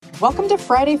Welcome to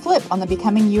Friday Flip on the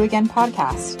Becoming You Again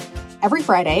podcast. Every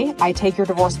Friday, I take your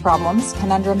divorce problems,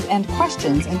 conundrums, and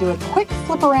questions and do a quick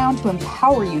flip around to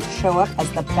empower you to show up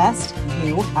as the best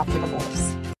you after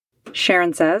divorce.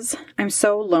 Sharon says, I'm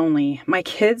so lonely. My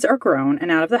kids are grown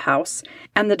and out of the house,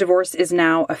 and the divorce is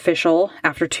now official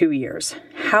after 2 years.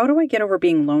 How do I get over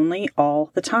being lonely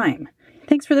all the time?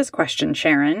 Thanks for this question,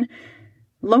 Sharon.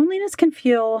 Loneliness can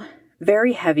feel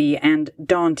very heavy and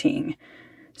daunting.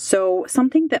 So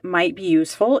something that might be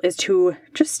useful is to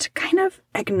just kind of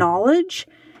acknowledge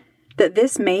that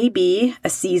this may be a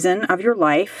season of your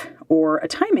life or a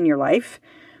time in your life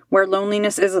where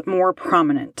loneliness is more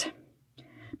prominent.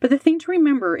 But the thing to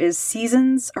remember is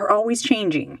seasons are always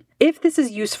changing. If this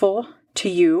is useful to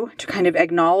you to kind of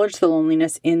acknowledge the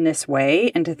loneliness in this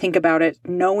way and to think about it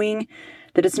knowing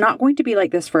that it's not going to be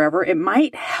like this forever, it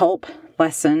might help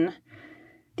lessen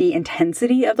the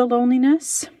intensity of the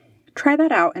loneliness. Try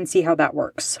that out and see how that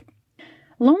works.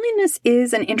 Loneliness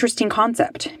is an interesting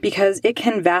concept because it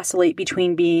can vacillate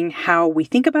between being how we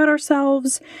think about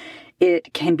ourselves,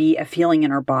 it can be a feeling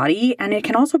in our body, and it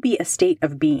can also be a state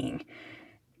of being.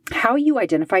 How you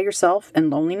identify yourself and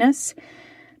loneliness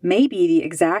may be the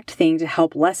exact thing to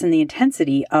help lessen the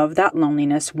intensity of that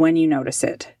loneliness when you notice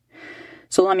it.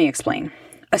 So let me explain.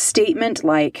 A statement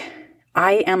like,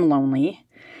 I am lonely,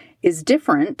 is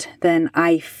different than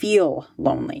I feel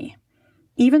lonely.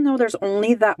 Even though there's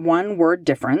only that one word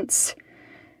difference,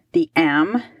 the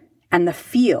am and the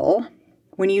feel,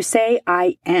 when you say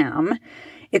I am,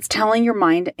 it's telling your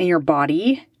mind and your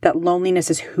body that loneliness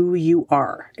is who you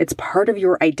are. It's part of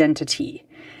your identity.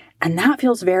 And that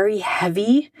feels very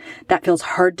heavy. That feels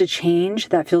hard to change.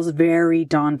 That feels very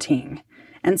daunting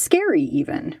and scary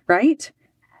even, right?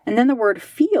 And then the word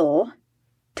feel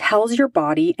tells your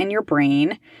body and your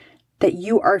brain that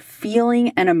you are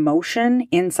feeling an emotion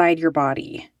inside your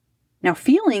body. Now,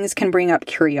 feelings can bring up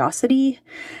curiosity.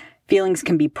 Feelings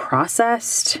can be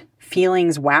processed.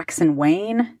 Feelings wax and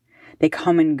wane. They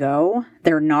come and go.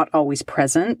 They're not always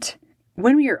present.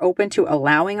 When we are open to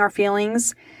allowing our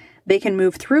feelings, they can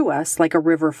move through us like a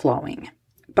river flowing.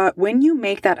 But when you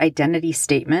make that identity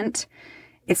statement,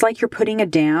 it's like you're putting a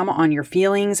dam on your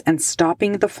feelings and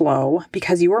stopping the flow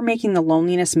because you are making the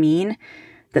loneliness mean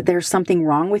that there's something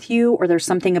wrong with you or there's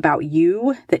something about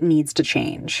you that needs to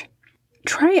change.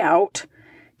 Try out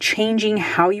changing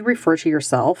how you refer to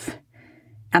yourself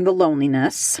and the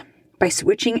loneliness by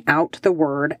switching out the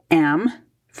word am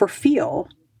for feel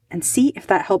and see if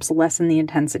that helps lessen the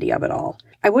intensity of it all.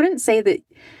 I wouldn't say that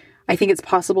I think it's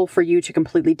possible for you to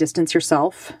completely distance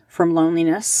yourself from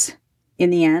loneliness in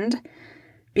the end,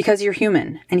 because you're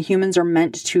human and humans are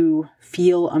meant to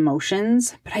feel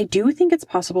emotions. But I do think it's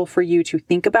possible for you to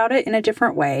think about it in a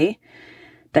different way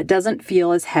that doesn't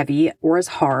feel as heavy or as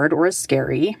hard or as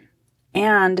scary.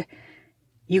 And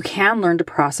you can learn to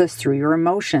process through your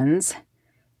emotions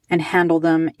and handle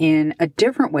them in a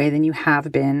different way than you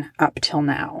have been up till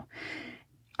now.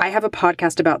 I have a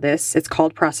podcast about this. It's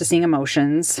called Processing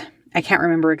Emotions. I can't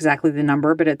remember exactly the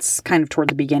number, but it's kind of toward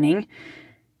the beginning.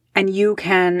 And you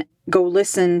can go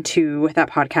listen to that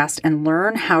podcast and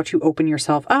learn how to open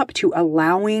yourself up to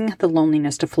allowing the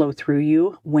loneliness to flow through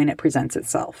you when it presents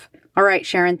itself. All right,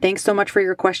 Sharon, thanks so much for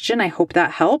your question. I hope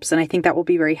that helps, and I think that will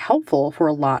be very helpful for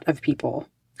a lot of people.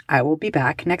 I will be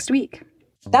back next week.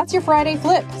 That's your Friday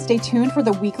Flip. Stay tuned for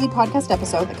the weekly podcast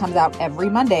episode that comes out every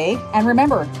Monday. And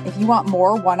remember, if you want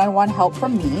more one-on-one help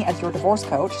from me as your divorce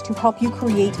coach to help you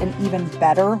create an even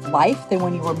better life than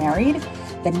when you were married,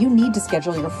 then you need to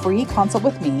schedule your free consult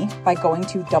with me by going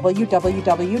to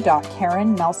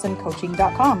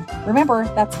www.KarenNelsonCoaching.com. Remember,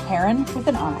 that's Karen with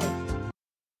an I.